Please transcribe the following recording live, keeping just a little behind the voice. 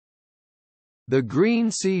The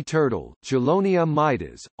green sea turtle, Chelonia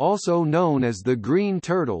mitis, also known as the green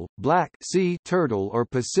turtle, black sea turtle or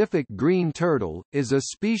Pacific green turtle, is a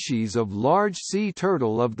species of large sea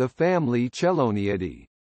turtle of the family Cheloniidae.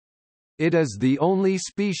 It is the only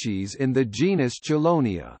species in the genus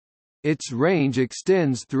Chelonia. Its range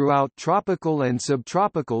extends throughout tropical and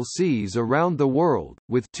subtropical seas around the world,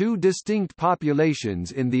 with two distinct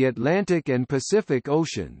populations in the Atlantic and Pacific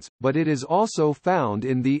Oceans, but it is also found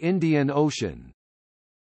in the Indian Ocean.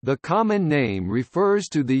 The common name refers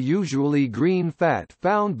to the usually green fat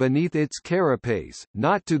found beneath its carapace,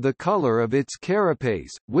 not to the color of its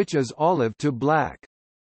carapace, which is olive to black.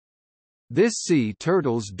 This sea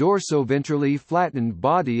turtle's dorsoventrally flattened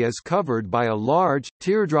body is covered by a large,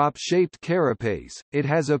 teardrop-shaped carapace. It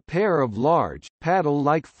has a pair of large,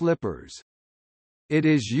 paddle-like flippers. It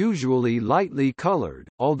is usually lightly colored,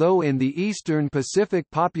 although in the eastern Pacific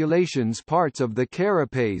populations parts of the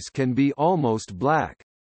carapace can be almost black.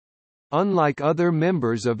 Unlike other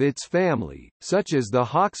members of its family, such as the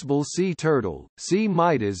hawksbill sea turtle, C.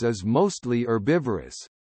 mitis is mostly herbivorous.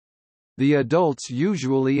 The adults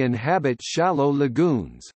usually inhabit shallow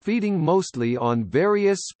lagoons, feeding mostly on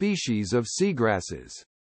various species of seagrasses.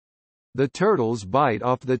 The turtles bite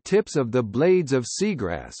off the tips of the blades of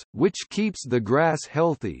seagrass, which keeps the grass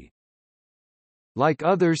healthy. Like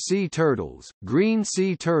other sea turtles, green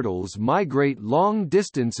sea turtles migrate long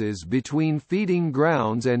distances between feeding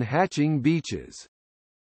grounds and hatching beaches.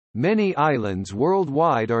 Many islands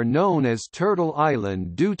worldwide are known as Turtle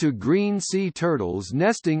Island due to green sea turtles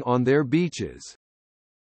nesting on their beaches.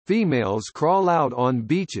 Females crawl out on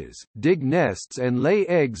beaches, dig nests and lay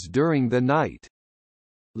eggs during the night.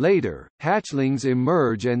 Later, hatchlings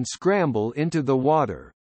emerge and scramble into the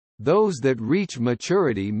water. Those that reach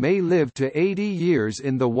maturity may live to 80 years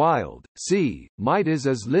in the wild. C. mitis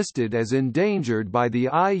is listed as endangered by the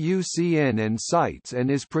IUCN and CITES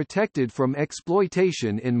and is protected from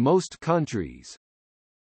exploitation in most countries.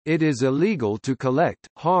 It is illegal to collect,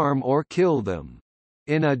 harm or kill them.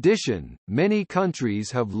 In addition, many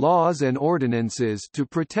countries have laws and ordinances to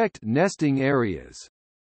protect nesting areas.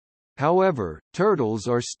 However, turtles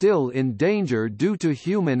are still in danger due to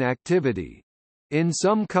human activity. In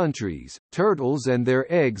some countries, turtles and their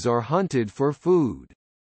eggs are hunted for food.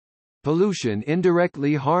 Pollution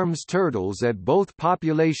indirectly harms turtles at both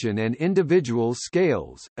population and individual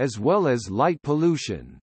scales, as well as light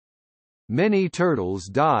pollution. Many turtles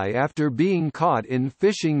die after being caught in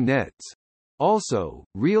fishing nets. Also,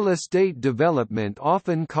 real estate development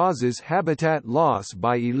often causes habitat loss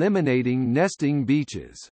by eliminating nesting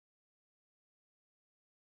beaches.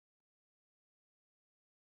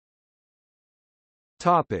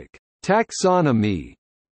 Topic: Taxonomy.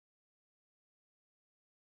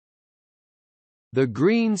 The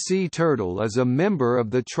green sea turtle is a member of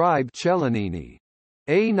the tribe Cheloniinae.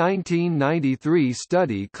 A 1993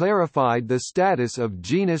 study clarified the status of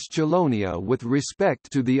genus Chelonia with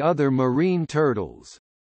respect to the other marine turtles.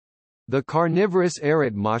 The carnivorous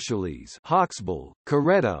Eretmoscheles, hawksbill,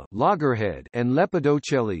 caretta, loggerhead, and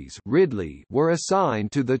Lepidocheles, ridley, were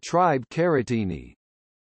assigned to the tribe Caretinae.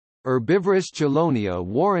 Herbivorous Chelonia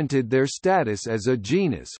warranted their status as a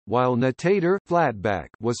genus, while Natator flatback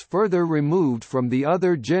was further removed from the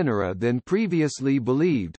other genera than previously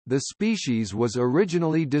believed. The species was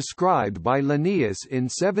originally described by Linnaeus in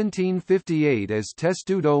 1758 as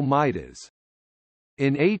Testudo mitis.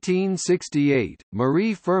 In 1868,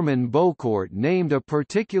 Marie Firmin Beaucourt named a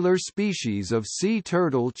particular species of sea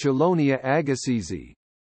turtle Chelonia agassizi.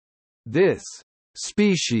 This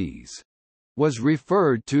species was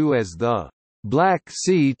referred to as the black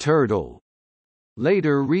sea turtle.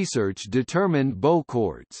 Later research determined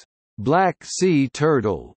Beaucourt's black sea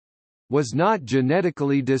turtle was not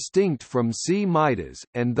genetically distinct from C. mitis,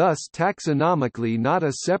 and thus taxonomically not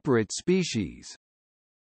a separate species.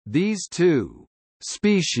 These two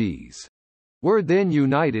species were then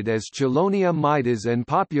united as Chelonia mitis and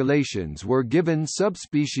populations were given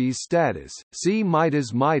subspecies status. C.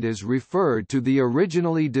 mitis mitis referred to the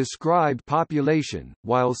originally described population,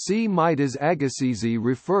 while C. mitis agassizi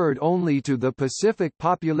referred only to the Pacific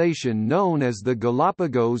population known as the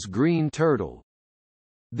Galapagos green turtle.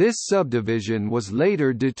 This subdivision was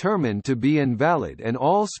later determined to be invalid and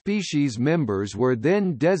all species members were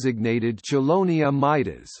then designated Chelonia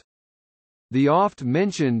mitis. The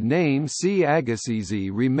oft-mentioned name C.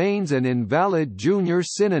 agassizi remains an invalid junior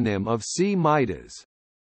synonym of C. mitis.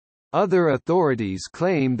 Other authorities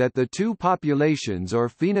claim that the two populations are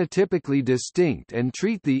phenotypically distinct and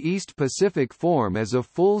treat the East Pacific form as a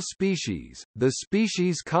full species. The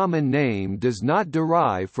species' common name does not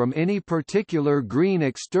derive from any particular green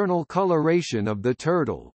external coloration of the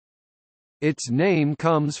turtle. Its name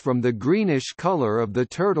comes from the greenish color of the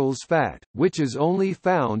turtle's fat, which is only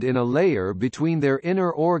found in a layer between their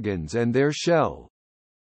inner organs and their shell.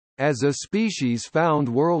 As a species found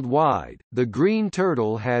worldwide, the green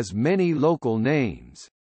turtle has many local names.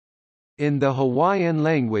 In the Hawaiian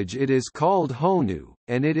language it is called honu,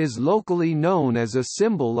 and it is locally known as a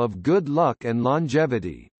symbol of good luck and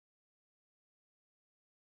longevity.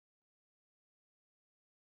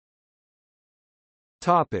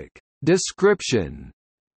 Topic. Description.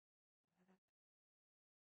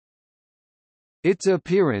 Its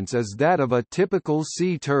appearance is that of a typical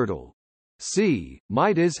sea turtle. C.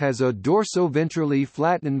 mitis has a dorsoventrally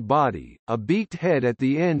flattened body, a beaked head at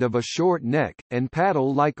the end of a short neck, and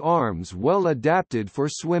paddle-like arms well adapted for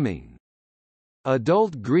swimming.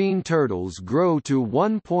 Adult green turtles grow to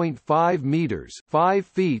 1.5 meters (5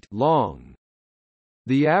 feet) long.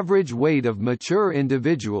 The average weight of mature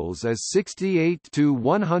individuals is 68 to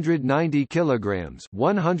 190 kilograms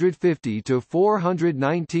 (150 to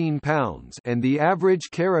 419 pounds), and the average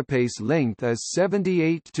carapace length is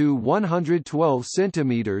 78 to 112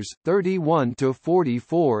 centimeters (31 to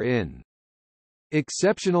 44 in).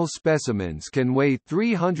 Exceptional specimens can weigh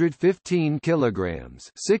 315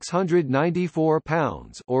 kilograms (694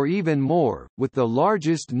 pounds) or even more, with the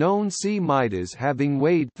largest known C. mitis having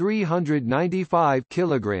weighed 395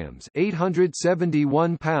 kilograms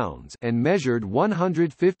 (871 pounds) and measured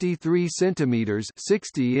 153 centimeters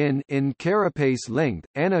 (60 in carapace length.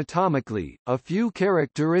 Anatomically, a few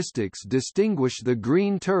characteristics distinguish the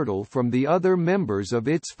green turtle from the other members of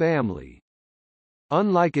its family.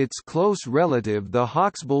 Unlike its close relative the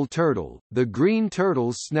hawksbill turtle, the green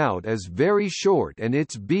turtle's snout is very short and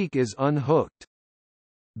its beak is unhooked.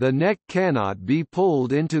 The neck cannot be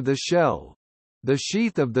pulled into the shell. The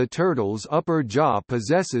sheath of the turtle's upper jaw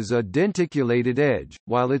possesses a denticulated edge,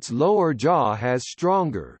 while its lower jaw has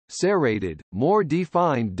stronger, serrated, more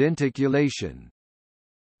defined denticulation.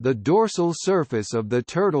 The dorsal surface of the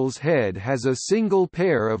turtle's head has a single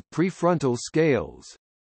pair of prefrontal scales.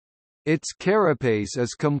 Its carapace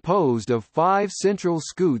is composed of 5 central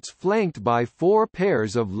scutes flanked by 4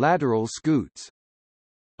 pairs of lateral scutes.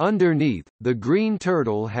 Underneath, the green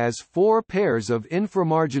turtle has 4 pairs of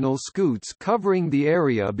inframarginal scutes covering the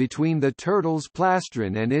area between the turtle's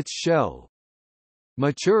plastron and its shell.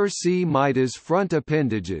 Mature C. mitis front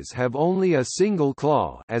appendages have only a single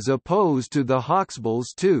claw as opposed to the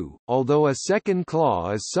hawksbill's 2, although a second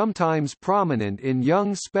claw is sometimes prominent in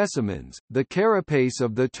young specimens. The carapace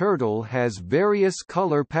of the turtle has various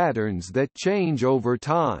color patterns that change over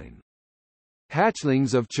time.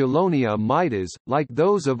 Hatchlings of Chelonia mitis, like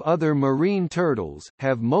those of other marine turtles,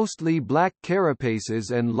 have mostly black carapaces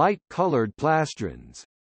and light-colored plastrons.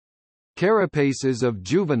 Carapaces of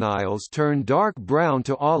juveniles turn dark brown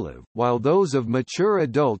to olive, while those of mature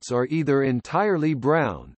adults are either entirely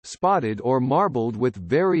brown, spotted or marbled with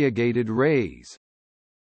variegated rays.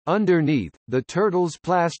 Underneath, the turtle's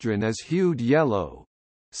plastron is hued yellow.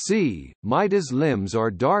 C. mitis limbs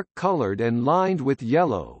are dark-colored and lined with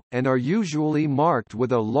yellow, and are usually marked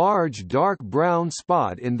with a large dark brown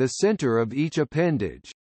spot in the center of each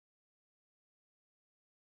appendage.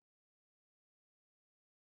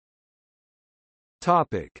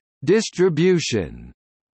 Topic: Distribution.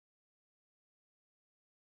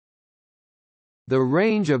 The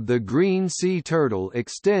range of the green sea turtle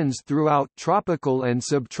extends throughout tropical and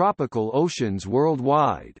subtropical oceans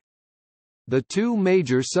worldwide. The 2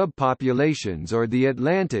 major subpopulations are the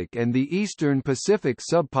Atlantic and the Eastern Pacific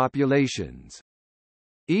subpopulations.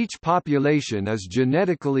 Each population is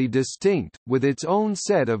genetically distinct, with its own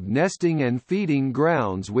set of nesting and feeding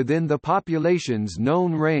grounds within the population's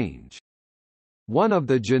known range. One of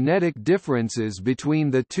the genetic differences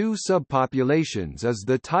between the 2 subpopulations is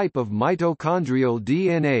the type of mitochondrial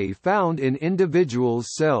DNA found in individuals'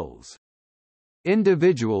 cells.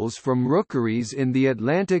 Individuals from rookeries in the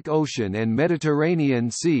Atlantic Ocean and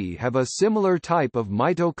Mediterranean Sea have a similar type of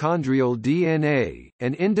mitochondrial DNA,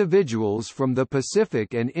 and individuals from the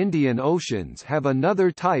Pacific and Indian Oceans have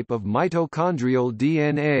another type of mitochondrial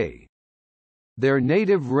DNA. Their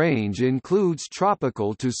native range includes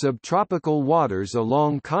tropical to subtropical waters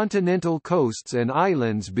along continental coasts and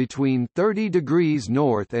islands between 30 degrees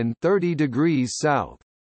north and 30 degrees south.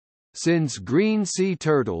 Since green sea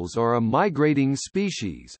turtles are a migrating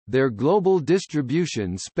species, their global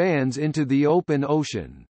distribution spans into the open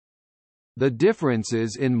ocean. The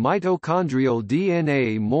differences in mitochondrial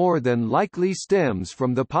DNA more than likely stems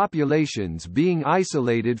from the populations being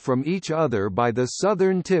isolated from each other by the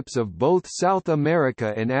southern tips of both South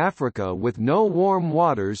America and Africa, with no warm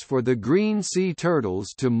waters for the green sea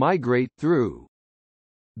turtles to migrate through.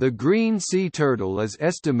 The green sea turtle is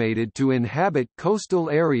estimated to inhabit coastal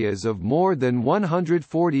areas of more than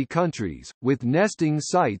 140 countries, with nesting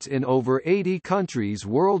sites in over 80 countries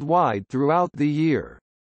worldwide throughout the year.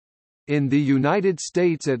 In the United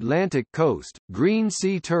States Atlantic coast, green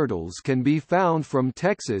sea turtles can be found from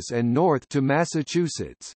Texas and north to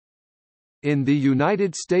Massachusetts. In the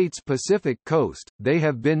United States Pacific coast, they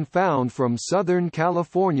have been found from Southern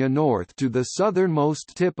California north to the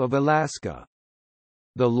southernmost tip of Alaska.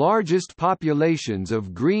 The largest populations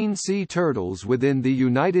of green sea turtles within the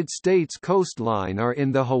United States coastline are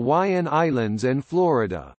in the Hawaiian Islands and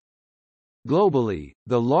Florida. Globally,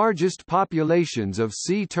 the largest populations of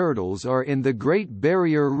sea turtles are in the Great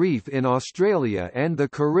Barrier Reef in Australia and the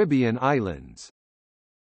Caribbean islands.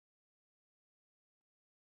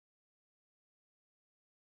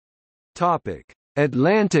 Topic: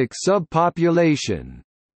 Atlantic subpopulation.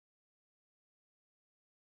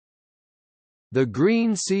 The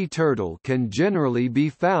green sea turtle can generally be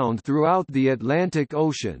found throughout the Atlantic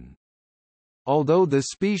Ocean. Although the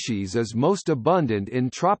species is most abundant in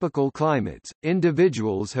tropical climates,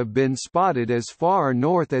 individuals have been spotted as far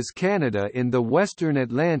north as Canada in the western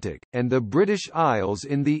Atlantic, and the British Isles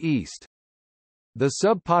in the east. The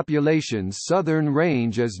subpopulation's southern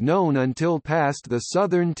range is known until past the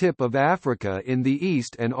southern tip of Africa in the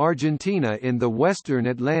east and Argentina in the western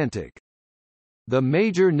Atlantic. The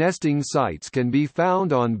major nesting sites can be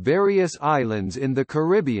found on various islands in the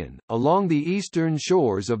Caribbean, along the eastern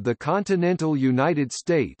shores of the continental United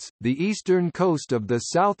States, the eastern coast of the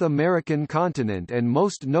South American continent and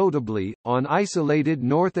most notably, on isolated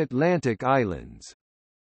North Atlantic islands.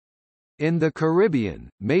 In the Caribbean,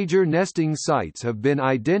 major nesting sites have been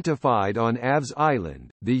identified on Aves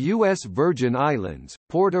Island, the U.S. Virgin Islands,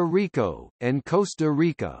 Puerto Rico, and Costa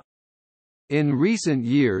Rica. In recent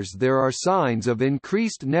years there are signs of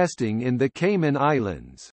increased nesting in the Cayman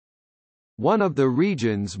Islands. One of the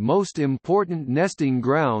region's most important nesting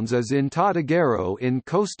grounds is in Totiguero in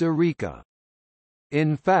Costa Rica.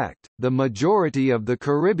 In fact, the majority of the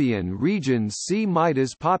Caribbean region's C.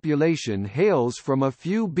 midas population hails from a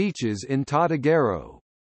few beaches in Totiguero.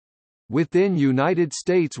 Within United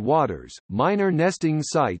States waters, minor nesting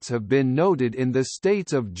sites have been noted in the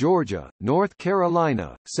states of Georgia, North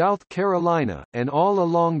Carolina, South Carolina, and all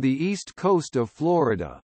along the east coast of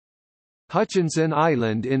Florida. Hutchinson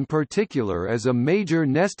Island in particular is a major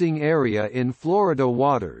nesting area in Florida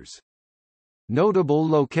waters. Notable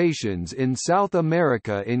locations in South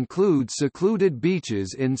America include secluded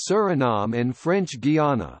beaches in Suriname and French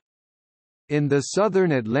Guiana. In the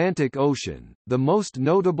southern Atlantic Ocean, the most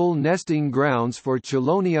notable nesting grounds for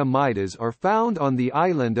Chelonia midas are found on the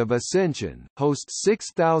island of Ascension, hosts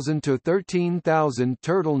 6,000 to 13,000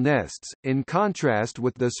 turtle nests. In contrast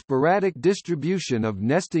with the sporadic distribution of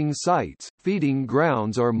nesting sites, feeding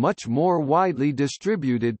grounds are much more widely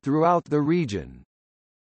distributed throughout the region.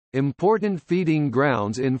 Important feeding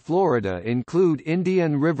grounds in Florida include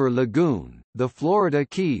Indian River Lagoon, the Florida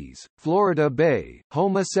Keys, Florida Bay,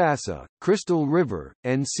 Homosassa, Crystal River,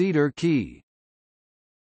 and Cedar Key.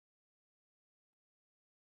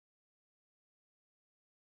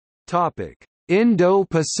 Topic: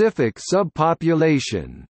 Indo-Pacific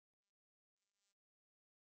subpopulation.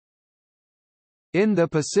 In the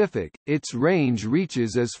Pacific, its range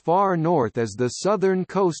reaches as far north as the southern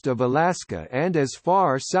coast of Alaska and as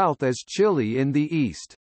far south as Chile in the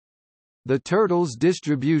east. The turtle's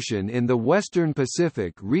distribution in the western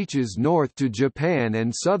Pacific reaches north to Japan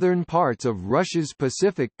and southern parts of Russia's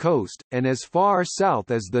Pacific coast, and as far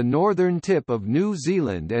south as the northern tip of New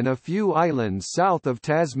Zealand and a few islands south of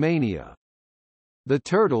Tasmania. The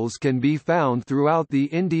turtles can be found throughout the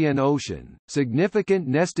Indian Ocean. Significant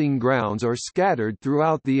nesting grounds are scattered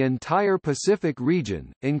throughout the entire Pacific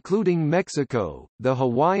region, including Mexico, the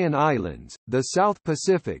Hawaiian Islands, the South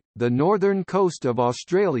Pacific, the northern coast of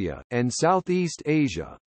Australia, and Southeast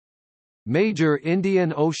Asia. Major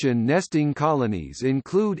Indian Ocean nesting colonies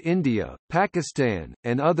include India, Pakistan,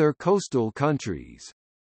 and other coastal countries.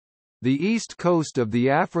 The east coast of the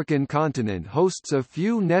African continent hosts a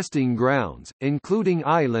few nesting grounds, including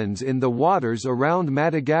islands in the waters around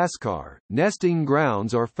Madagascar. Nesting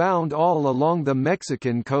grounds are found all along the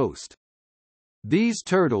Mexican coast. These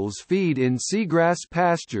turtles feed in seagrass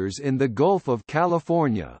pastures in the Gulf of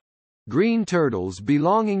California. Green turtles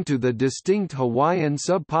belonging to the distinct Hawaiian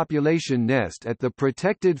subpopulation nest at the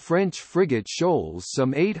protected French frigate shoals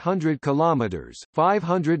some 800 kilometers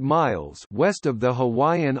 (500 miles) west of the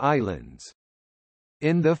Hawaiian Islands.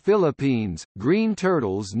 In the Philippines, green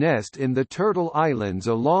turtles nest in the Turtle Islands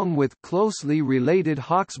along with closely related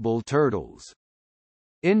hawksbill turtles.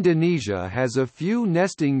 Indonesia has a few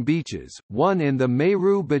nesting beaches, one in the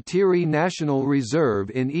Meru Batiri National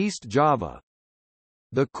Reserve in East Java.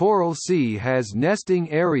 The Coral Sea has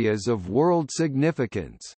nesting areas of world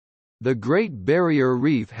significance. The Great Barrier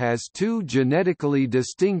Reef has two genetically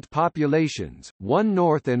distinct populations, one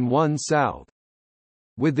north and one south.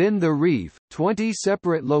 Within the reef, 20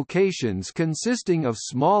 separate locations consisting of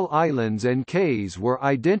small islands and cays were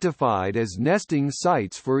identified as nesting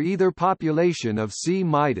sites for either population of C.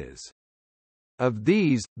 midas. Of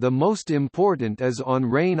these, the most important is on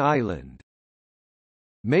Rain Island.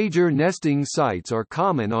 Major nesting sites are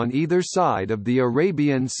common on either side of the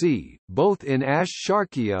Arabian Sea, both in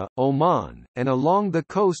Ash-Sharqiya, Oman, and along the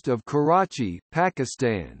coast of Karachi,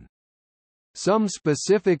 Pakistan. Some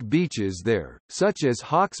specific beaches there, such as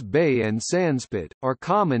Hawke's Bay and Sandspit, are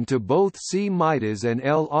common to both C. midas and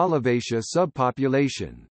L. olivacea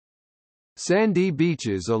subpopulation. Sandy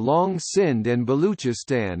beaches along Sindh and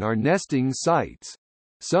Baluchistan are nesting sites.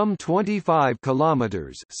 Some 25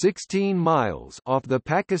 kilometers (16 miles) off the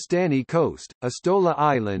Pakistani coast, Astola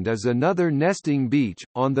Island is another nesting beach.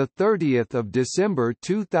 On the 30th of December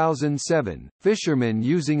 2007, fishermen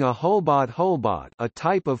using a hulbot, a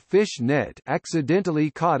type of fish net,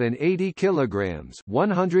 accidentally caught an 80 kilograms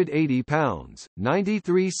 (180 pounds,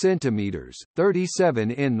 93 centimeters,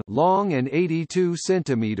 37 in) long and 82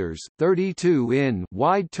 centimeters (32 in)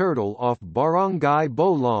 wide turtle off Barangay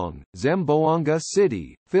Bolong, Zamboanga City,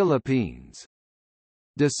 Philippines.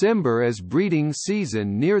 December is breeding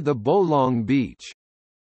season near the Bolong Beach.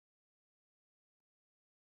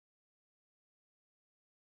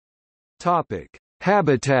 Topic: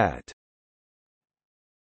 Habitat.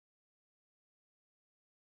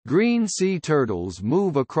 Green sea turtles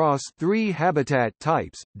move across 3 habitat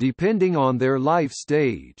types, depending on their life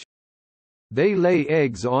stage. They lay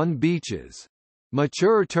eggs on beaches.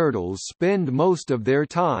 Mature turtles spend most of their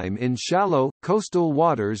time in shallow, coastal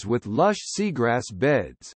waters with lush seagrass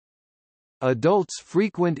beds. Adults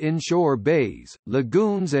frequent inshore bays,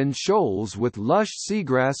 lagoons and shoals with lush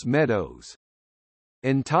seagrass meadows.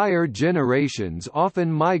 Entire generations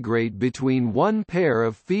often migrate between one pair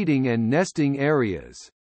of feeding and nesting areas.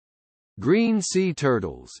 Green sea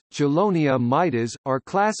turtles, Chelonia midas, are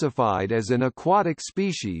classified as an aquatic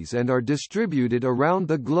species and are distributed around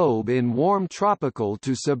the globe in warm tropical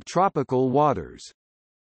to subtropical waters.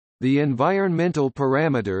 The environmental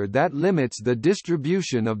parameter that limits the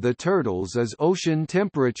distribution of the turtles is ocean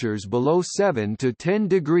temperatures below 7 to 10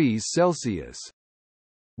 degrees Celsius.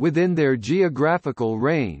 Within their geographical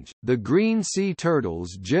range, the green sea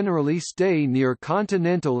turtles generally stay near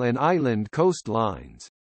continental and island coastlines.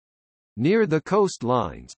 Near the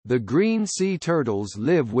coastlines, the green sea turtles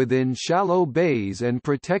live within shallow bays and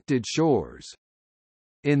protected shores.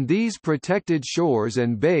 In these protected shores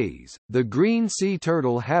and bays, the green sea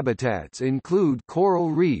turtle habitats include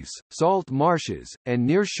coral reefs, salt marshes, and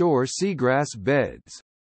nearshore seagrass beds.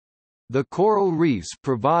 The coral reefs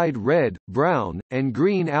provide red, brown, and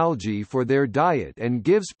green algae for their diet and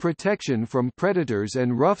gives protection from predators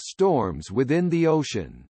and rough storms within the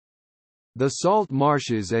ocean. The salt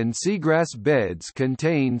marshes and seagrass beds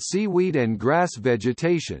contain seaweed and grass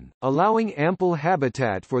vegetation, allowing ample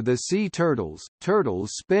habitat for the sea turtles.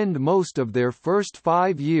 Turtles spend most of their first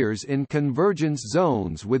 5 years in convergence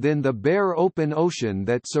zones within the bare open ocean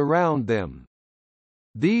that surround them.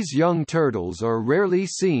 These young turtles are rarely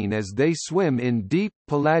seen as they swim in deep,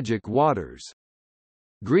 pelagic waters.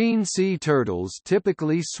 Green sea turtles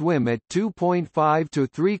typically swim at 2.5 to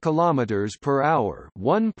 3 km per hour,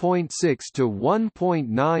 1.6 to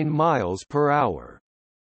 1.9 miles per hour.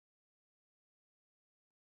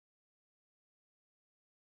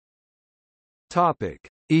 Topic: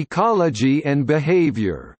 Ecology and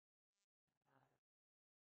behavior.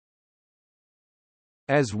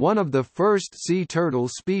 As one of the first sea turtle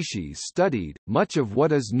species studied, much of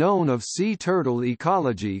what is known of sea turtle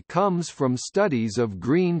ecology comes from studies of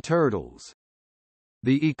green turtles.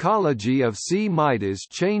 The ecology of C. midas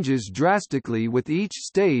changes drastically with each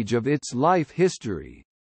stage of its life history.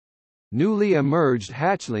 Newly emerged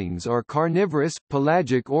hatchlings are carnivorous,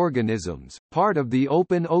 pelagic organisms, part of the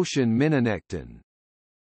open ocean Menonecton.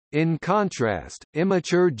 In contrast,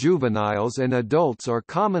 immature juveniles and adults are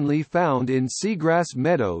commonly found in seagrass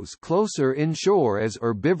meadows closer inshore as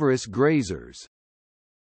herbivorous grazers.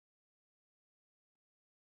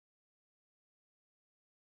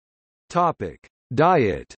 Topic: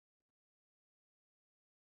 Diet.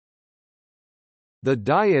 The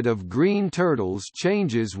diet of green turtles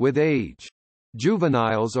changes with age.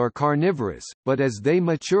 Juveniles are carnivorous, but as they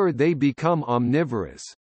mature they become omnivorous.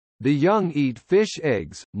 The young eat fish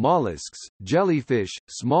eggs, mollusks, jellyfish,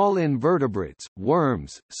 small invertebrates,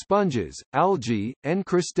 worms, sponges, algae, and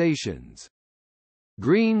crustaceans.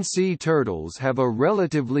 Green sea turtles have a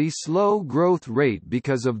relatively slow growth rate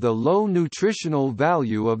because of the low nutritional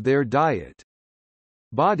value of their diet.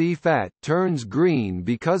 Body fat turns green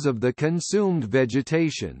because of the consumed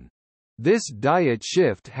vegetation. This diet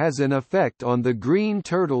shift has an effect on the green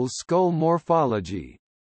turtle's skull morphology.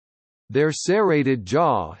 Their serrated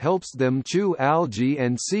jaw helps them chew algae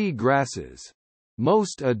and sea grasses.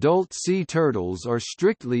 Most adult sea turtles are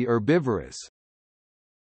strictly herbivorous.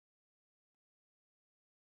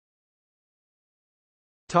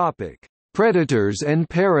 Topic: Predators and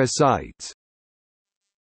parasites.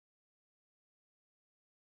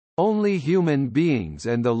 Only human beings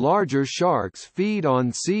and the larger sharks feed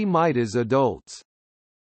on sea midas adults.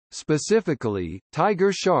 Specifically,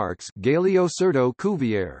 tiger sharks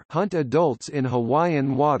hunt adults in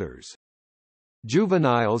Hawaiian waters.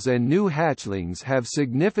 Juveniles and new hatchlings have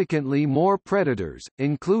significantly more predators,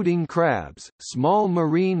 including crabs, small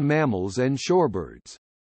marine mammals and shorebirds.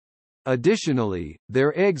 Additionally,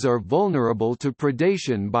 their eggs are vulnerable to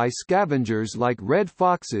predation by scavengers like red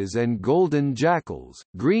foxes and golden jackals.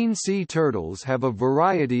 Green sea turtles have a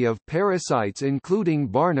variety of parasites including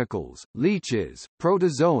barnacles, leeches,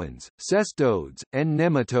 protozoans, cestodes, and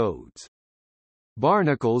nematodes.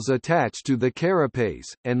 Barnacles attach to the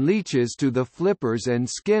carapace, and leeches to the flippers and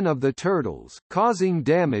skin of the turtles, causing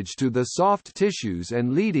damage to the soft tissues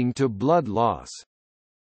and leading to blood loss.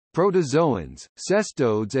 Protozoans,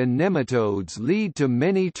 cestodes and nematodes lead to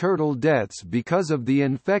many turtle deaths because of the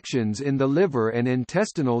infections in the liver and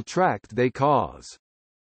intestinal tract they cause.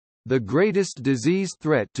 The greatest disease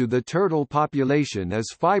threat to the turtle population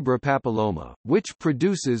is fibropapilloma, which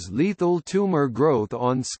produces lethal tumor growth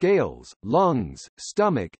on scales, lungs,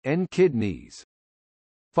 stomach, and kidneys.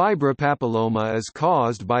 Fibropapilloma is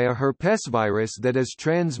caused by a herpesvirus that is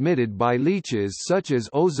transmitted by leeches such as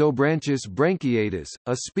Osobranchus branchiatus,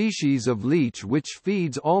 a species of leech which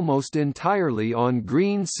feeds almost entirely on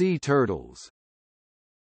green sea turtles.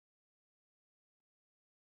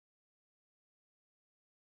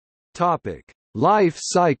 Topic: Life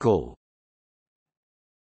cycle.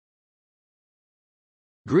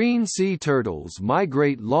 Green sea turtles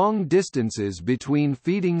migrate long distances between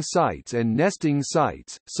feeding sites and nesting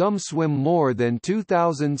sites. Some swim more than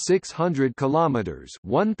 2,600 kilometers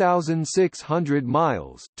 (1,600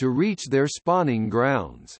 miles) to reach their spawning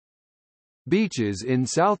grounds. Beaches in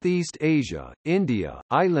Southeast Asia, India,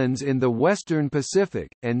 islands in the western Pacific,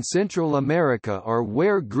 and Central America are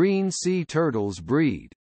where green sea turtles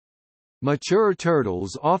breed. Mature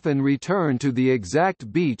turtles often return to the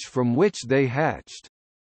exact beach from which they hatched.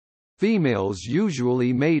 Females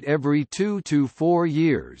usually mate every 2 to 4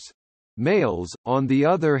 years. Males, on the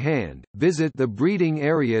other hand, visit the breeding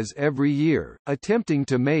areas every year, attempting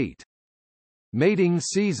to mate. Mating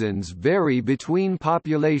seasons vary between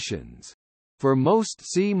populations. For most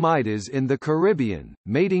sea midas in the Caribbean,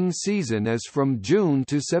 mating season is from June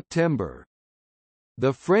to September.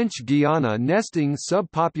 The French Guiana nesting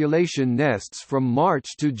subpopulation nests from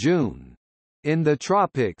March to June. In the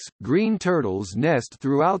tropics, green turtles nest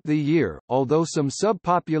throughout the year, although some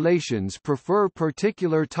subpopulations prefer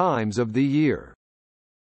particular times of the year.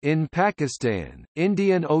 In Pakistan,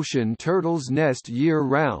 Indian Ocean turtles nest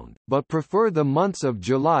year-round, but prefer the months of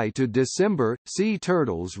July to December. Sea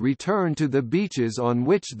turtles return to the beaches on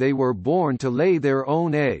which they were born to lay their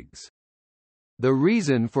own eggs. The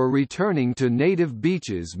reason for returning to native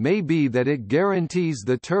beaches may be that it guarantees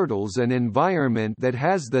the turtles an environment that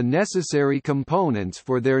has the necessary components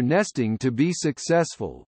for their nesting to be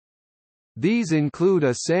successful. These include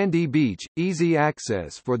a sandy beach, easy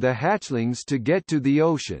access for the hatchlings to get to the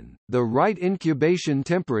ocean, the right incubation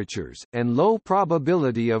temperatures, and low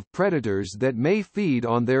probability of predators that may feed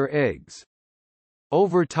on their eggs.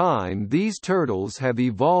 Over time, these turtles have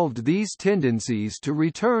evolved these tendencies to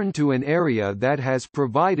return to an area that has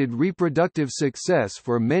provided reproductive success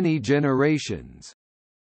for many generations.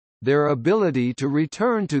 Their ability to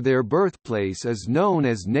return to their birthplace is known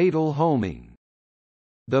as natal homing.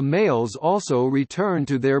 The males also return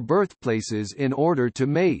to their birthplaces in order to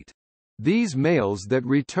mate. These males that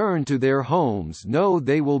return to their homes know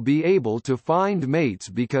they will be able to find mates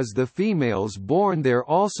because the females born there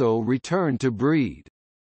also return to breed.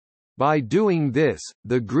 By doing this,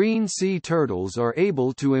 the green sea turtles are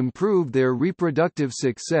able to improve their reproductive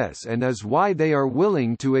success, and is why they are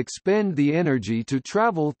willing to expend the energy to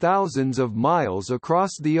travel thousands of miles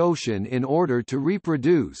across the ocean in order to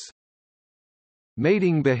reproduce.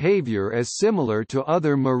 Mating behavior is similar to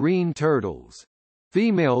other marine turtles.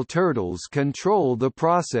 Female turtles control the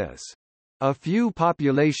process. A few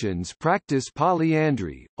populations practice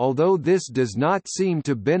polyandry, although this does not seem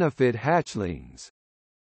to benefit hatchlings.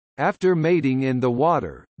 After mating in the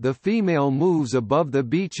water, the female moves above the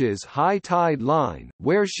beach's high tide line,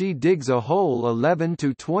 where she digs a hole 11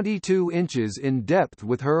 to 22 inches in depth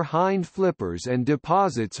with her hind flippers and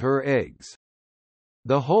deposits her eggs.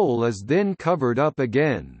 The hole is then covered up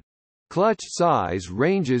again. Clutch size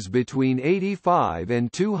ranges between 85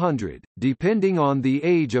 and 200, depending on the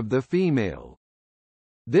age of the female.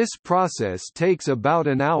 This process takes about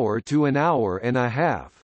an hour to an hour and a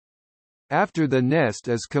half. After the nest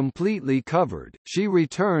is completely covered, she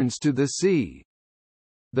returns to the sea.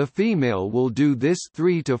 The female will do this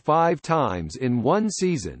 3 to 5 times in one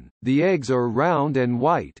season. The eggs are round and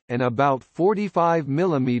white, and about 45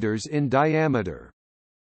 mm in diameter.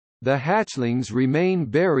 The hatchlings remain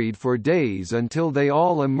buried for days until they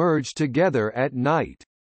all emerge together at night.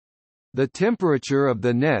 The temperature of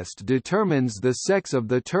the nest determines the sex of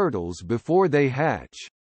the turtles before they hatch.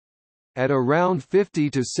 At around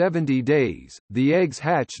 50 to 70 days, the eggs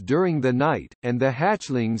hatch during the night, and the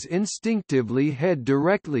hatchlings instinctively head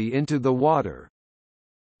directly into the water.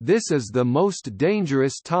 This is the most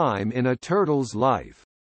dangerous time in a turtle's life.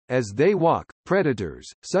 As they walk,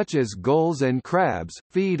 predators, such as gulls and crabs,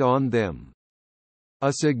 feed on them.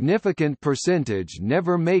 A significant percentage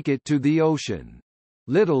never make it to the ocean.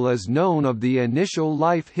 Little is known of the initial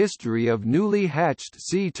life history of newly hatched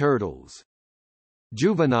sea turtles.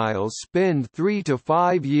 Juveniles spend 3 to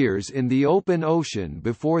 5 years in the open ocean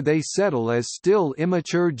before they settle as still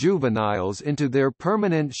immature juveniles into their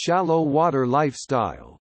permanent shallow water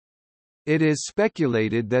lifestyle. It is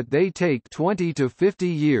speculated that they take 20 to 50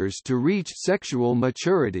 years to reach sexual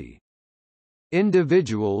maturity.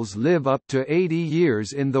 Individuals live up to 80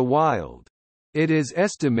 years in the wild. It is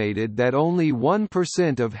estimated that only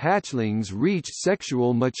 1% of hatchlings reach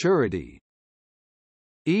sexual maturity.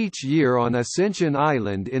 Each year on Ascension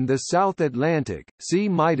Island in the South Atlantic, C.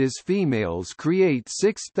 mitis females create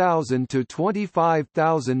 6,000 to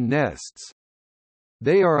 25,000 nests.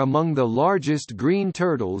 They are among the largest green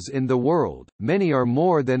turtles in the world. Many are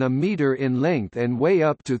more than a meter in length and weigh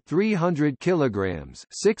up to 300 kilograms,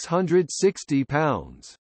 660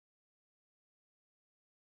 pounds.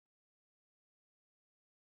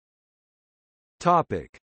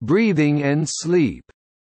 Topic: Breathing and sleep.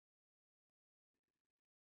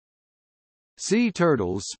 Sea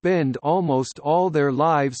turtles spend almost all their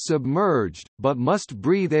lives submerged, but must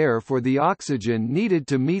breathe air for the oxygen needed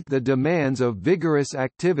to meet the demands of vigorous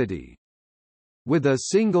activity. With a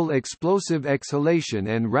single explosive exhalation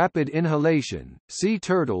and rapid inhalation, sea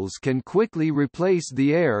turtles can quickly replace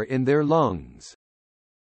the air in their lungs.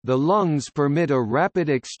 The lungs permit a rapid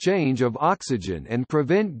exchange of oxygen and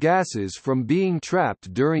prevent gases from being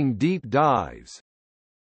trapped during deep dives.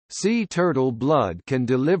 Sea turtle blood can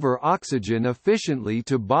deliver oxygen efficiently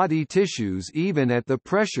to body tissues even at the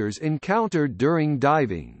pressures encountered during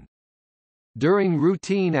diving. During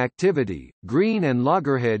routine activity, green and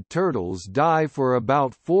loggerhead turtles dive for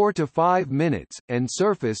about 4 to 5 minutes, and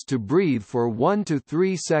surface to breathe for 1 to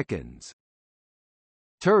 3 seconds.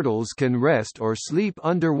 Turtles can rest or sleep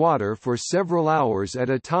underwater for several hours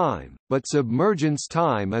at a time, but submergence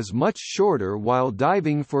time is much shorter while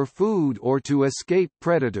diving for food or to escape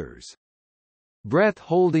predators.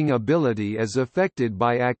 Breath-holding ability is affected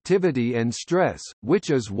by activity and stress,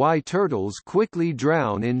 which is why turtles quickly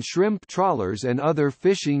drown in shrimp trawlers and other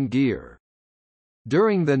fishing gear.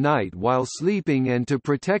 During the night while sleeping and to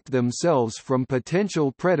protect themselves from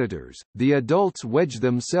potential predators, the adults wedge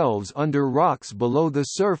themselves under rocks below the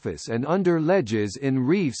surface and under ledges in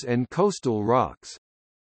reefs and coastal rocks.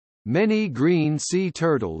 Many green sea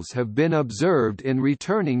turtles have been observed in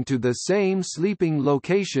returning to the same sleeping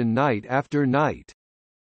location night after night.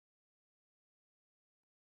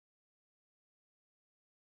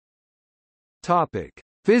 Topic: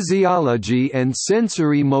 Physiology and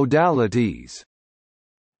sensory modalities.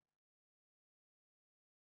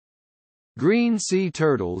 Green sea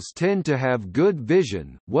turtles tend to have good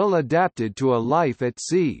vision, well adapted to a life at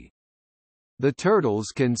sea. The turtles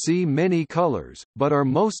can see many colors, but are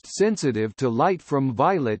most sensitive to light from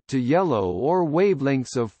violet to yellow or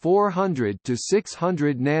wavelengths of 400 to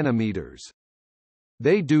 600 nanometers.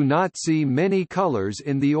 They do not see many colors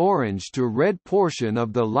in the orange to red portion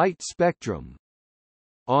of the light spectrum.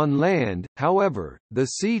 On land, however, the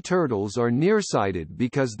sea turtles are nearsighted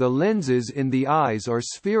because the lenses in the eyes are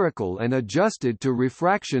spherical and adjusted to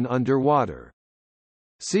refraction underwater.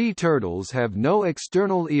 Sea turtles have no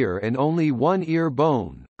external ear and only one ear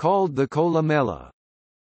bone, called the columella.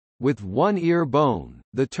 With one ear bone,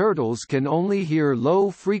 the turtles can only hear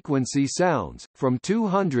low-frequency sounds, from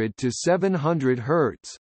 200 to 700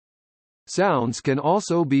 Hz. Sounds can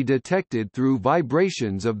also be detected through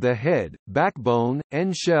vibrations of the head, backbone,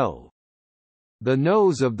 and shell. The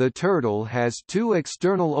nose of the turtle has two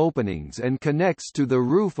external openings and connects to the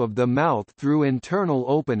roof of the mouth through internal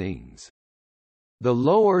openings. The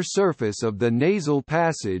lower surface of the nasal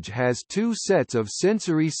passage has two sets of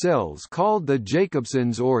sensory cells called the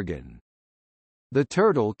Jacobson's organ. The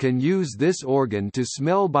turtle can use this organ to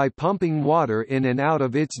smell by pumping water in and out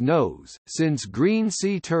of its nose. Since green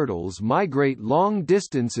sea turtles migrate long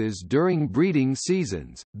distances during breeding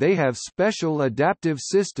seasons, they have special adaptive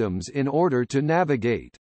systems in order to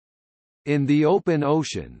navigate. In the open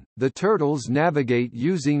ocean, the turtles navigate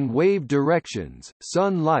using wave directions,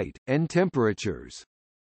 sunlight, and temperatures.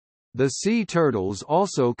 The sea turtles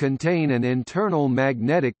also contain an internal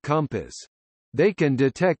magnetic compass. They can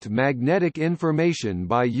detect magnetic information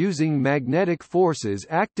by using magnetic forces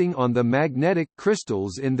acting on the magnetic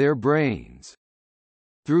crystals in their brains.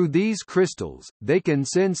 Through these crystals, they can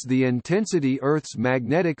sense the intensity Earth's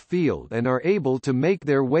magnetic field and are able to make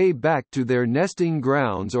their way back to their nesting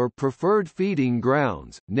grounds or preferred feeding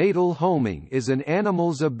grounds. Natal homing is an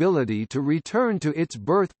animal's ability to return to its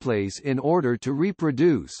birthplace in order to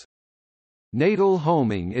reproduce. Natal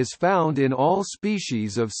homing is found in all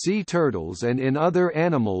species of sea turtles and in other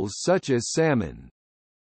animals such as salmon.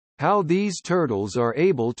 How these turtles are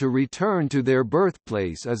able to return to their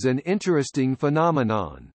birthplace is an interesting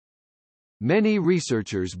phenomenon. Many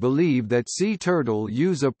researchers believe that sea turtles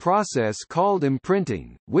use a process called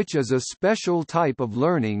imprinting, which is a special type of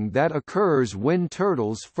learning that occurs when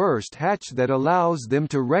turtles first hatch that allows them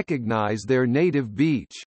to recognize their native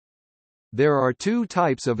beach. There are two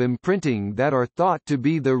types of imprinting that are thought to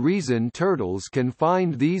be the reason turtles can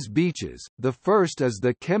find these beaches. The first is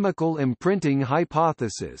the chemical imprinting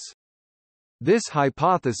hypothesis. This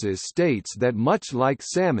hypothesis states that much like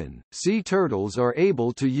salmon, sea turtles are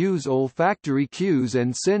able to use olfactory cues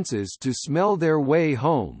and senses to smell their way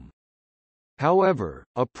home. However,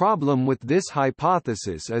 a problem with this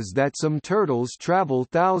hypothesis is that some turtles travel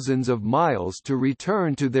thousands of miles to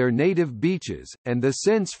return to their native beaches, and the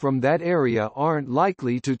scents from that area aren't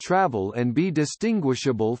likely to travel and be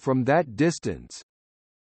distinguishable from that distance.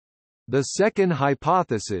 The second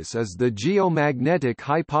hypothesis is the geomagnetic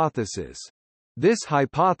hypothesis. This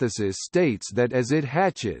hypothesis states that as it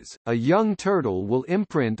hatches, a young turtle will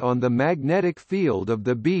imprint on the magnetic field of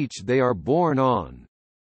the beach they are born on.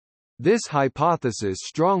 This hypothesis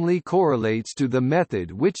strongly correlates to the method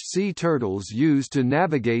which sea turtles use to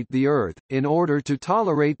navigate the Earth. In order to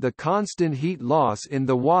tolerate the constant heat loss in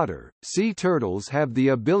the water, sea turtles have the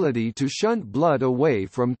ability to shunt blood away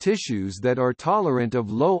from tissues that are tolerant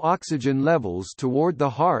of low oxygen levels toward the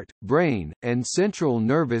heart, brain, and central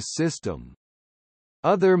nervous system.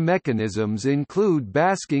 Other mechanisms include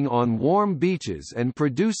basking on warm beaches and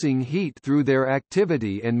producing heat through their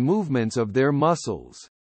activity and movements of their muscles.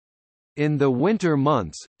 In the winter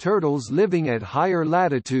months, turtles living at higher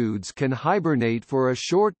latitudes can hibernate for a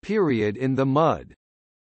short period in the mud.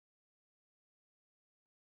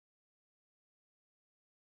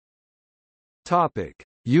 Topic: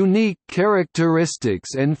 Unique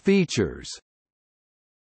characteristics and features.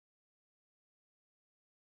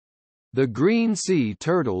 The green sea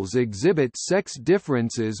turtles exhibit sex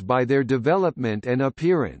differences by their development and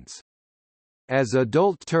appearance. As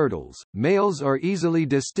adult turtles, males are easily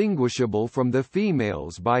distinguishable from the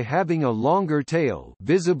females by having a longer tail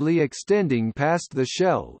visibly extending past the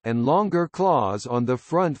shell and longer claws on the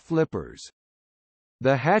front flippers.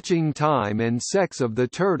 The hatching time and sex of the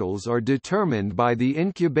turtles are determined by the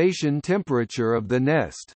incubation temperature of the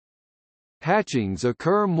nest. Hatchings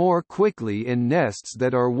occur more quickly in nests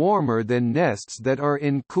that are warmer than nests that are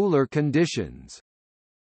in cooler conditions.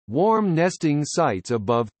 Warm nesting sites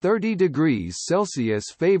above 30 degrees Celsius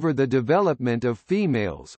favor the development of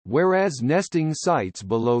females, whereas nesting sites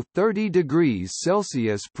below 30 degrees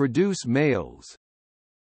Celsius produce males.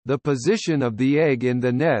 The position of the egg in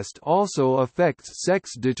the nest also affects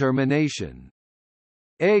sex determination.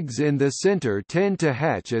 Eggs in the center tend to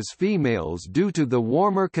hatch as females due to the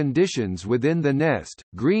warmer conditions within the nest.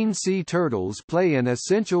 Green sea turtles play an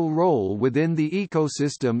essential role within the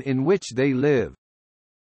ecosystem in which they live.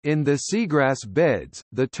 In the seagrass beds,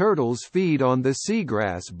 the turtles feed on the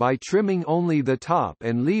seagrass by trimming only the top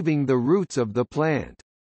and leaving the roots of the plant.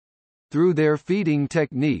 Through their feeding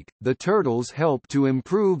technique, the turtles help to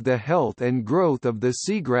improve the health and growth of the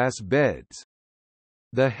seagrass beds.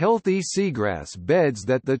 The healthy seagrass beds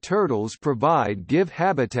that the turtles provide give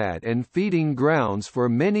habitat and feeding grounds for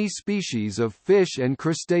many species of fish and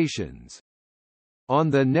crustaceans. On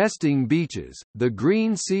the nesting beaches, the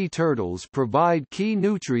green sea turtles provide key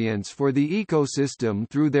nutrients for the ecosystem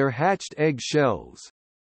through their hatched egg shells.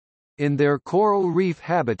 In their coral reef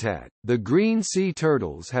habitat, the green sea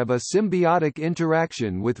turtles have a symbiotic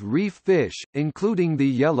interaction with reef fish, including the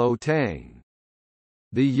yellow tang.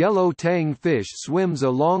 The yellow tang fish swims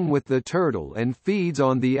along with the turtle and feeds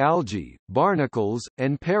on the algae, barnacles,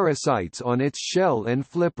 and parasites on its shell and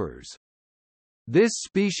flippers. This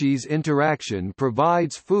species interaction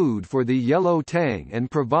provides food for the yellow tang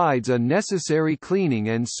and provides a necessary cleaning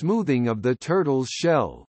and smoothing of the turtle's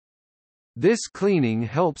shell. This cleaning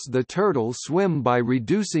helps the turtle swim by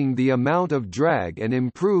reducing the amount of drag and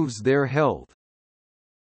improves their health.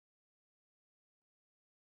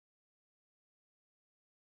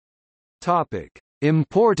 Topic: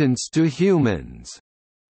 Importance to humans.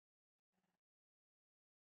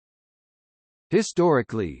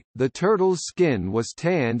 Historically, the turtle's skin was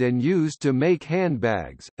tanned and used to make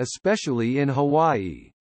handbags, especially in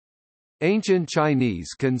Hawaii. Ancient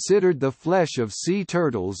Chinese considered the flesh of sea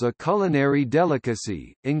turtles a culinary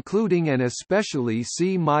delicacy, including and especially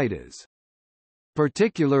sea mitas.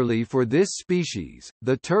 Particularly for this species,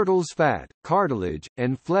 the turtle's fat, cartilage,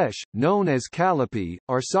 and flesh, known as callipee,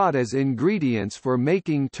 are sought as ingredients for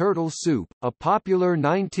making turtle soup, a popular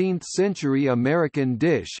 19th-century American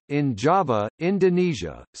dish. In Java,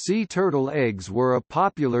 Indonesia, sea turtle eggs were a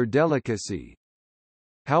popular delicacy.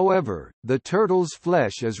 However, the turtle's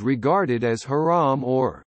flesh is regarded as haram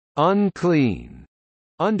or unclean.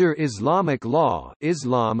 Under Islamic law,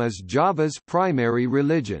 Islam is Java's primary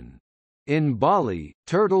religion. In Bali,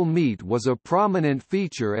 turtle meat was a prominent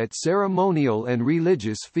feature at ceremonial and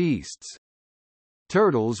religious feasts.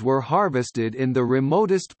 Turtles were harvested in the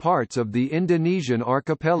remotest parts of the Indonesian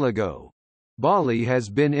archipelago. Bali has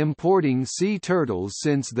been importing sea turtles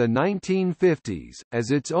since the 1950s,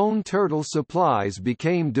 as its own turtle supplies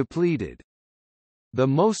became depleted. The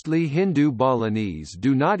mostly Hindu Balinese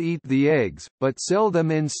do not eat the eggs, but sell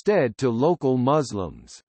them instead to local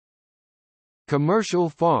Muslims. Commercial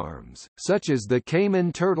farms, such as the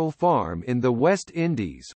Cayman Turtle Farm in the West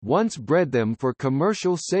Indies, once bred them for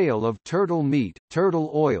commercial sale of turtle meat, turtle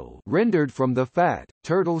oil rendered from the fat,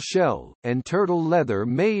 turtle shell, and turtle leather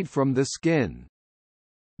made from the skin.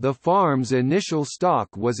 The farm's initial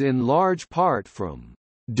stock was in large part from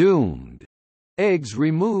doomed eggs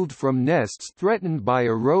removed from nests threatened by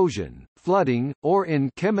erosion, flooding, or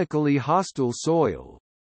in chemically hostile soil.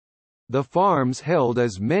 The farms held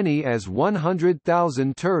as many as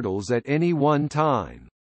 100,000 turtles at any one time.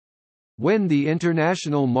 When the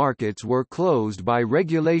international markets were closed by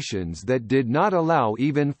regulations that did not allow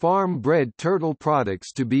even farm-bred turtle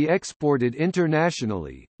products to be exported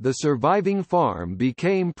internationally, the surviving farm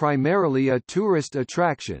became primarily a tourist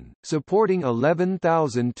attraction, supporting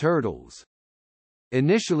 11,000 turtles.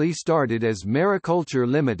 Initially started as Mariculture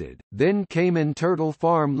Limited, then Cayman Turtle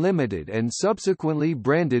Farm Limited and subsequently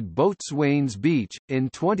branded Boatswain's Beach. In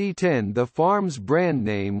 2010 the farm's brand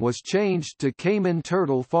name was changed to Cayman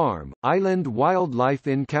Turtle Farm, Island Wildlife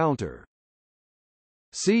Encounter.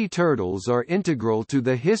 Sea turtles are integral to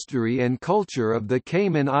the history and culture of the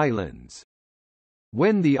Cayman Islands.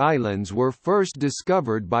 When the islands were first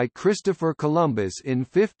discovered by Christopher Columbus in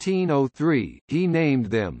 1503, he named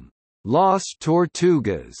them Las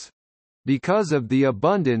Tortugas, because of the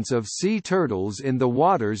abundance of sea turtles in the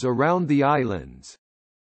waters around the islands.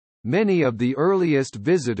 Many of the earliest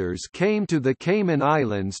visitors came to the Cayman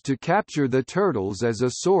Islands to capture the turtles as a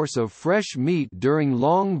source of fresh meat during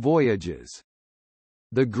long voyages.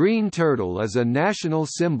 The green turtle is a national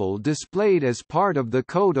symbol displayed as part of the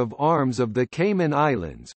coat of arms of the Cayman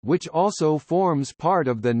Islands, which also forms part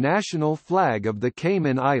of the national flag of the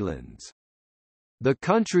Cayman Islands. The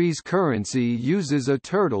country's currency uses a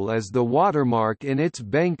turtle as the watermark in its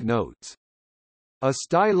banknotes. A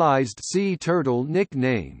stylized sea turtle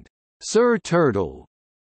nicknamed Sir Turtle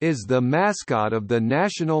is the mascot of the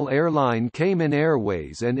national airline Cayman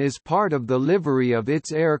Airways and is part of the livery of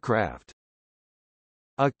its aircraft.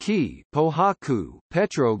 A key pohaku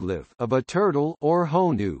petroglyph of a turtle or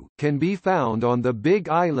honu can be found on the Big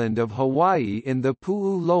Island of Hawaii in the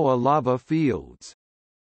Pu'uloa lava fields.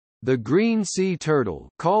 The green sea turtle,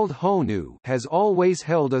 called honu, has always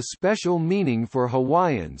held a special meaning for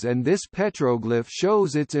Hawaiians, and this petroglyph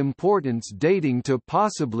shows its importance dating to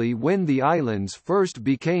possibly when the islands first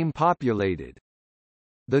became populated.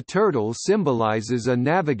 The turtle symbolizes a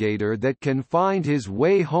navigator that can find his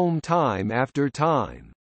way home time after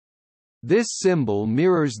time. This symbol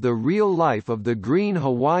mirrors the real life of the green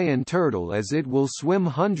Hawaiian turtle, as it will swim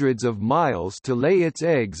hundreds of miles to lay its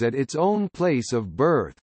eggs at its own place of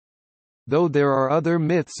birth. Though there are other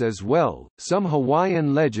myths as well, some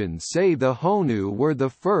Hawaiian legends say the Honu were the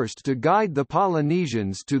first to guide the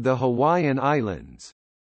Polynesians to the Hawaiian Islands.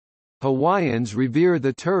 Hawaiians revere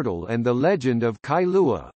the turtle and the legend of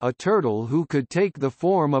Kailua, a turtle who could take the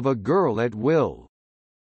form of a girl at will.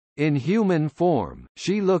 In human form,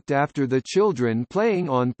 she looked after the children playing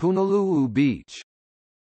on Punaluu Beach.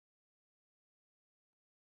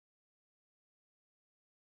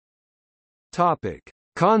 Topic: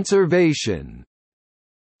 Conservation.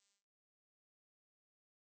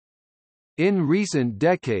 In recent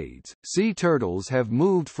decades, sea turtles have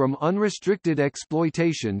moved from unrestricted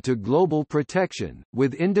exploitation to global protection,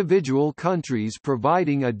 with individual countries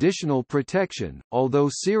providing additional protection, although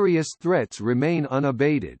serious threats remain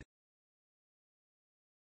unabated.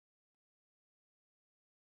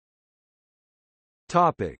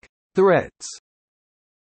 Topic: Threats.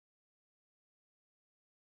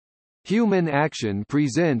 Human action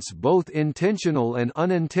presents both intentional and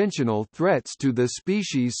unintentional threats to the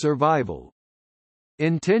species' survival.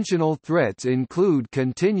 Intentional threats include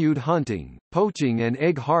continued hunting, poaching and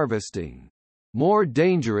egg harvesting. More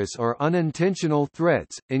dangerous are unintentional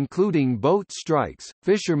threats, including boat strikes,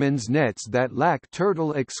 fishermen's nets that lack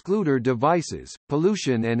turtle excluder devices,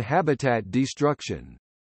 pollution and habitat destruction.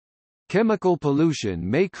 Chemical pollution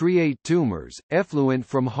may create tumors, effluent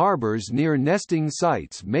from harbors near nesting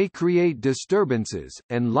sites may create disturbances,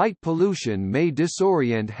 and light pollution may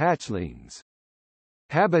disorient hatchlings.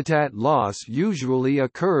 Habitat loss usually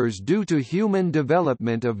occurs due to human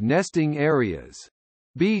development of nesting areas.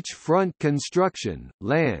 Beachfront construction,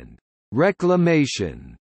 land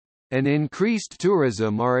reclamation, and increased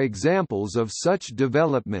tourism are examples of such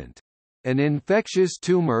development. An infectious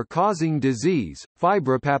tumor-causing disease,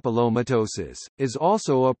 fibropapillomatosis, is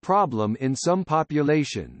also a problem in some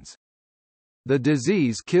populations. The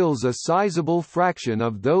disease kills a sizable fraction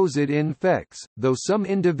of those it infects, though some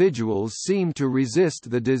individuals seem to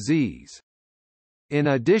resist the disease. In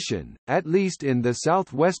addition, at least in the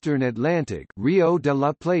southwestern Atlantic, Rio de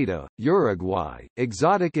la Plata, Uruguay,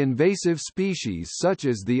 exotic invasive species such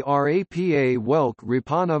as the Rapa whelk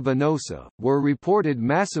Ripana venosa, were reported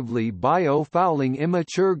massively biofouling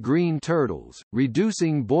immature green turtles,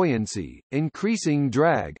 reducing buoyancy, increasing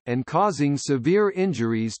drag, and causing severe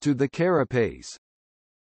injuries to the carapace.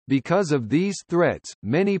 Because of these threats,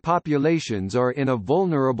 many populations are in a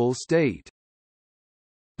vulnerable state.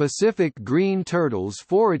 Pacific green turtles'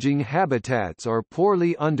 foraging habitats are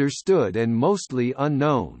poorly understood and mostly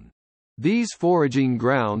unknown. These foraging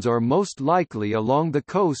grounds are most likely along the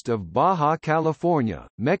coast of Baja California,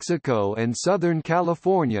 Mexico and Southern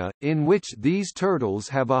California, in which these turtles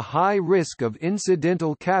have a high risk of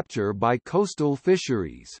incidental capture by coastal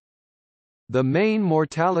fisheries. The main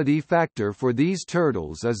mortality factor for these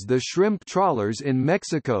turtles is the shrimp trawlers in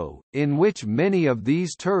Mexico, in which many of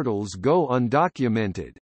these turtles go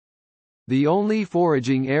undocumented. The only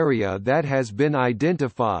foraging area that has been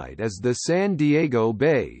identified is the San Diego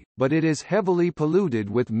Bay, but it is heavily polluted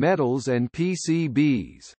with metals and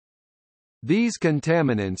PCBs. These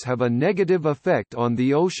contaminants have a negative effect on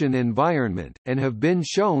the ocean environment, and have been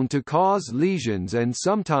shown to cause lesions and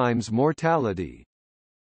sometimes mortality.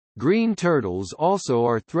 Green turtles also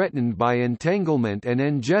are threatened by entanglement and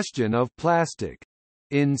ingestion of plastic.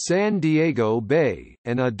 In San Diego Bay,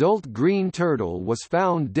 an adult green turtle was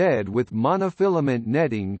found dead with monofilament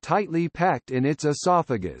netting tightly packed in its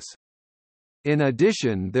esophagus. In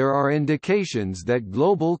addition, there are indications that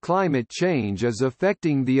global climate change is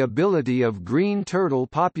affecting the ability of green turtle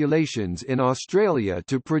populations in Australia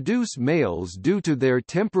to produce males due to their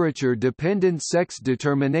temperature-dependent sex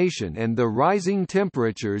determination and the rising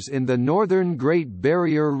temperatures in the northern Great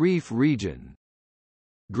Barrier Reef region.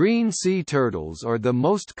 Green sea turtles are the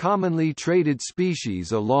most commonly traded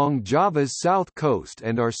species along Java's south coast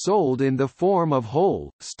and are sold in the form of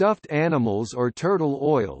whole, stuffed animals or turtle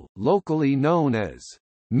oil, locally known as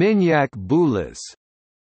minyak bulis.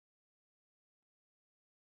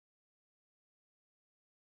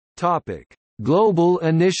 Topic: Global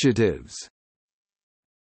initiatives.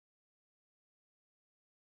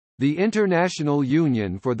 The International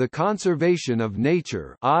Union for the Conservation of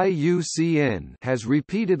Nature (IUCN) has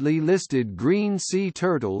repeatedly listed green sea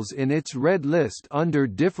turtles in its Red List under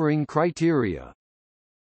differing criteria.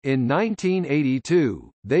 In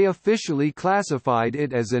 1982, they officially classified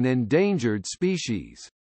it as an endangered species.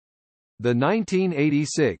 The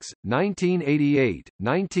 1986, 1988,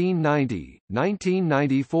 1990,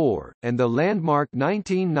 1994, and the landmark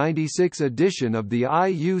 1996 edition of the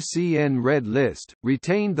IUCN Red List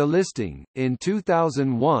retained the listing. In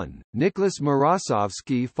 2001, Nicholas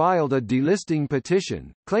Morosovsky filed a delisting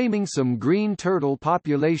petition, claiming some green turtle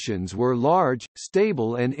populations were large,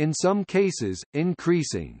 stable, and in some cases,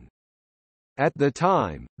 increasing. At the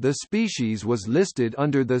time, the species was listed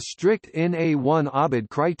under the strict NA1 OBID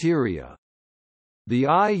criteria. The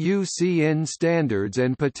IUCN Standards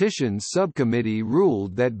and Petitions Subcommittee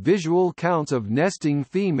ruled that visual counts of nesting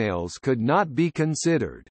females could not be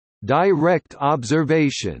considered direct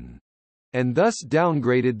observation, and thus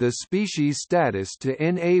downgraded the species status to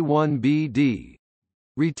NA1BD.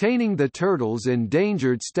 Retaining the turtle's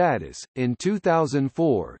endangered status, in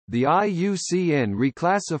 2004, the IUCN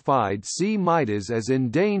reclassified C. mitis as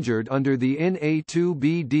endangered under the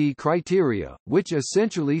NA2BD criteria, which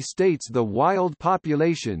essentially states the wild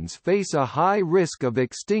populations face a high risk of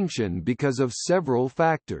extinction because of several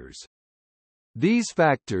factors. These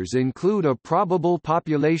factors include a probable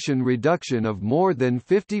population reduction of more than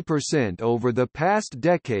 50% over the past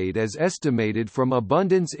decade as estimated from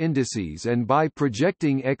abundance indices and by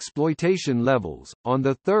projecting exploitation levels. On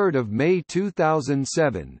 3 May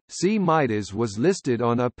 2007, C. mitis was listed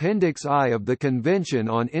on Appendix I of the Convention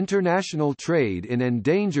on International Trade in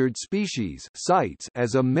Endangered Species (CITES)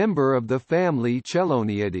 as a member of the family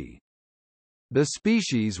Cheloniidae. The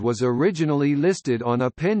species was originally listed on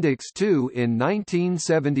Appendix II in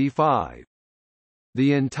 1975.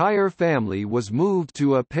 The entire family was moved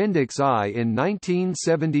to Appendix I in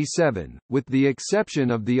 1977, with the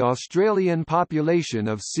exception of the Australian population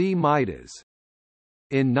of C. mitis.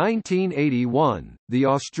 In 1981, the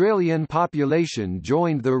Australian population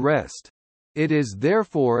joined the rest. It is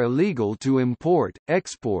therefore illegal to import,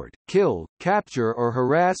 export, kill, capture or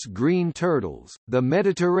harass green turtles. The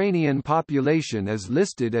Mediterranean population is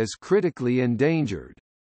listed as critically endangered.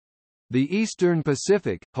 The Eastern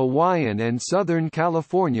Pacific, Hawaiian and Southern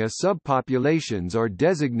California subpopulations are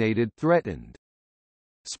designated threatened.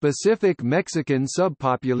 Specific Mexican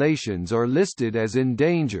subpopulations are listed as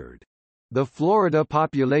endangered. The Florida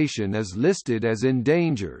population is listed as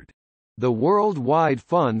endangered. The World Wide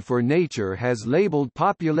Fund for Nature has labeled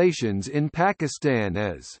populations in Pakistan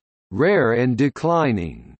as rare and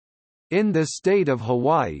declining. In the state of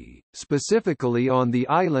Hawaii, specifically on the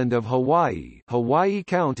island of Hawaii, Hawaii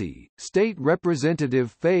County, State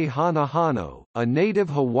Representative Faye Hanahano, a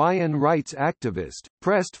native Hawaiian rights activist,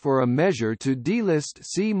 pressed for a measure to delist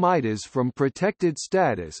C. mitis from protected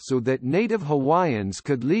status so that native Hawaiians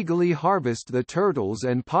could legally harvest the turtles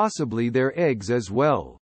and possibly their eggs as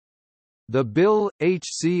well. The bill,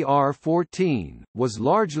 HCR 14, was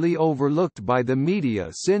largely overlooked by the media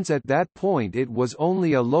since at that point it was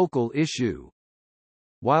only a local issue.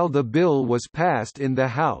 While the bill was passed in the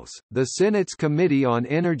House, the Senate's Committee on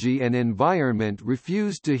Energy and Environment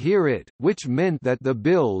refused to hear it, which meant that the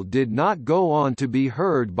bill did not go on to be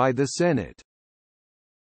heard by the Senate.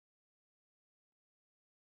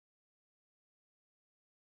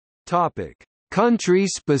 Topic: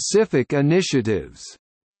 Country-specific initiatives.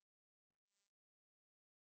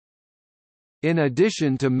 In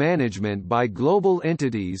addition to management by global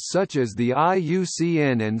entities such as the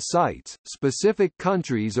IUCN and CITES, specific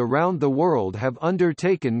countries around the world have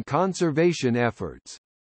undertaken conservation efforts.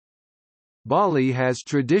 Bali has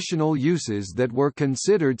traditional uses that were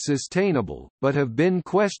considered sustainable, but have been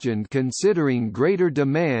questioned considering greater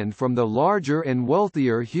demand from the larger and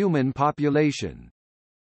wealthier human population.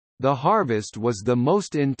 The harvest was the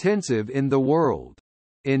most intensive in the world.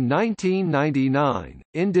 In 1999,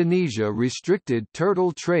 Indonesia restricted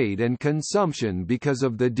turtle trade and consumption because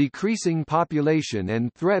of the decreasing population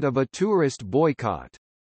and threat of a tourist boycott.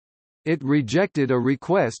 It rejected a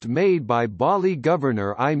request made by Bali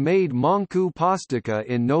Governor Imade Mangku Pastaka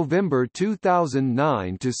in November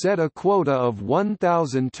 2009 to set a quota of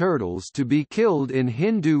 1,000 turtles to be killed in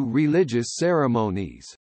Hindu religious ceremonies.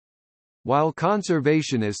 While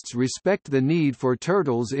conservationists respect the need for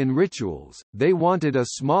turtles in rituals, they wanted a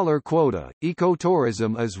smaller quota.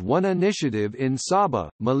 Ecotourism is one initiative in Sabah,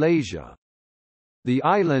 Malaysia. The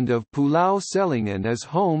island of Pulau Selingan is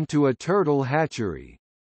home to a turtle hatchery.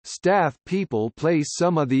 Staff people place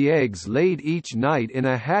some of the eggs laid each night in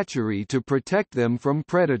a hatchery to protect them from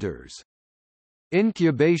predators.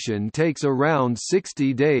 Incubation takes around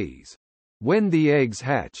 60 days. When the eggs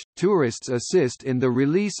hatch, tourists assist in the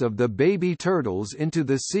release of the baby turtles into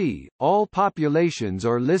the sea. All populations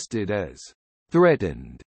are listed as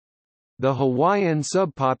threatened. The Hawaiian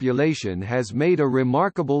subpopulation has made a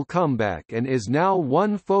remarkable comeback and is now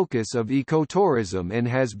one focus of ecotourism and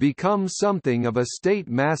has become something of a state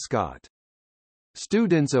mascot.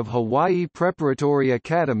 Students of Hawaii Preparatory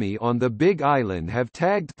Academy on the Big Island have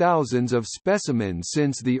tagged thousands of specimens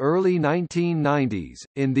since the early 1990s.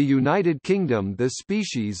 In the United Kingdom, the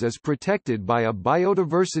species is protected by a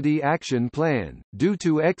biodiversity action plan, due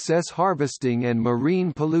to excess harvesting and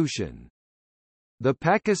marine pollution. The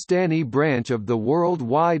Pakistani branch of the World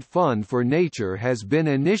Wide Fund for Nature has been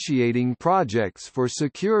initiating projects for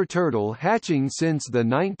secure turtle hatching since the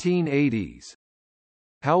 1980s.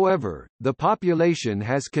 However, the population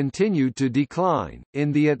has continued to decline.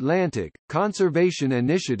 In the Atlantic, conservation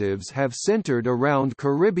initiatives have centered around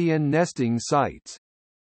Caribbean nesting sites.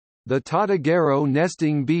 The Totiguero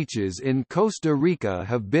nesting beaches in Costa Rica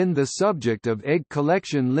have been the subject of egg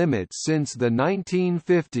collection limits since the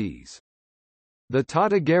 1950s. The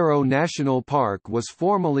Totiguero National Park was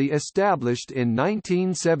formally established in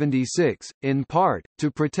 1976, in part,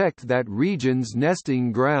 to protect that region's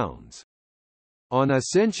nesting grounds. On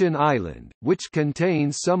Ascension Island, which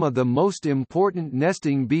contains some of the most important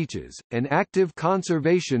nesting beaches, an active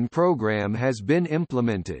conservation program has been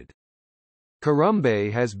implemented.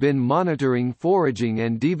 Karumbe has been monitoring foraging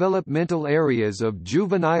and developmental areas of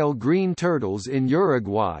juvenile green turtles in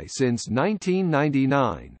Uruguay since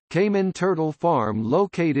 1999. Cayman Turtle Farm,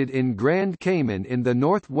 located in Grand Cayman in the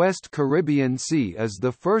northwest Caribbean Sea, is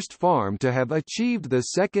the first farm to have achieved the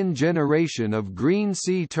second generation of green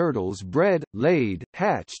sea turtles bred, laid,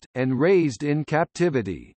 hatched, and raised in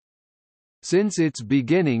captivity. Since its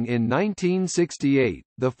beginning in 1968,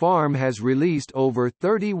 the farm has released over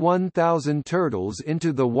 31,000 turtles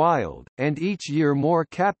into the wild, and each year more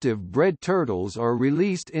captive-bred turtles are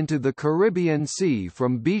released into the Caribbean Sea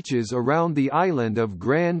from beaches around the island of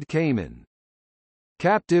Grand Cayman.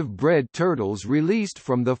 Captive-bred turtles released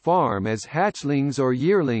from the farm as hatchlings or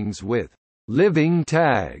yearlings with living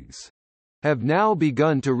tags have now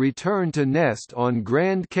begun to return to nest on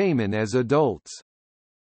Grand Cayman as adults.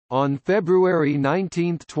 On February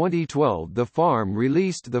 19, 2012, the farm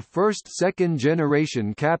released the first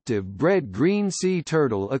second-generation captive-bred green sea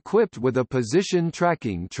turtle equipped with a position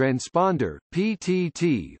tracking transponder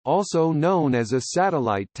 (PTT), also known as a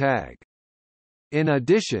satellite tag. In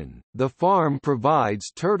addition, the farm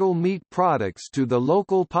provides turtle meat products to the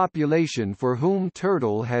local population for whom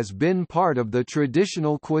turtle has been part of the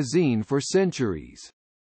traditional cuisine for centuries.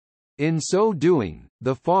 In so doing,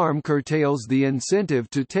 the farm curtails the incentive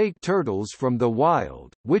to take turtles from the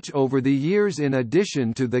wild, which over the years, in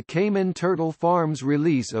addition to the Cayman Turtle Farm's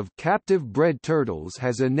release of captive-bred turtles,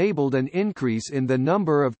 has enabled an increase in the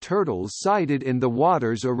number of turtles sighted in the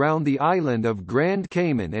waters around the island of Grand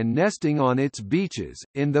Cayman and nesting on its beaches.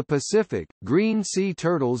 In the Pacific, green sea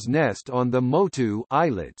turtles nest on the Motu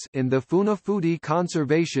islets in the Funafuti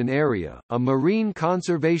Conservation Area, a marine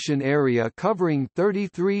conservation area covering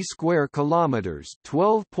 33 square kilometers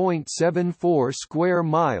 (12.74 square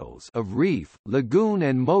miles) of reef, lagoon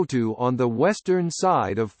and motu on the western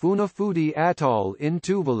side of Funafuti Atoll in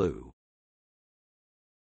Tuvalu.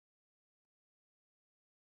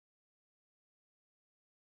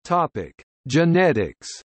 Topic: Genetics.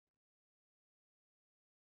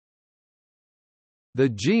 The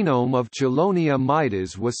genome of Chelonia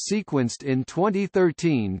mitis was sequenced in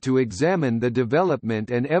 2013 to examine the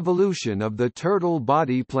development and evolution of the turtle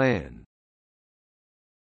body plan.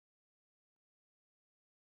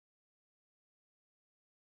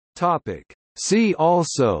 Topic: See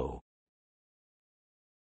also: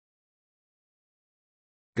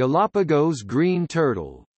 Galapagos green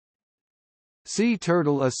turtle, Sea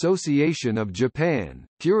Turtle Association of Japan,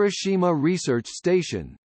 Kurashima Research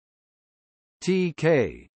Station,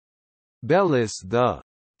 T.K. Bellis the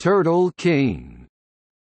Turtle King.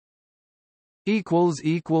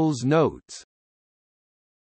 Notes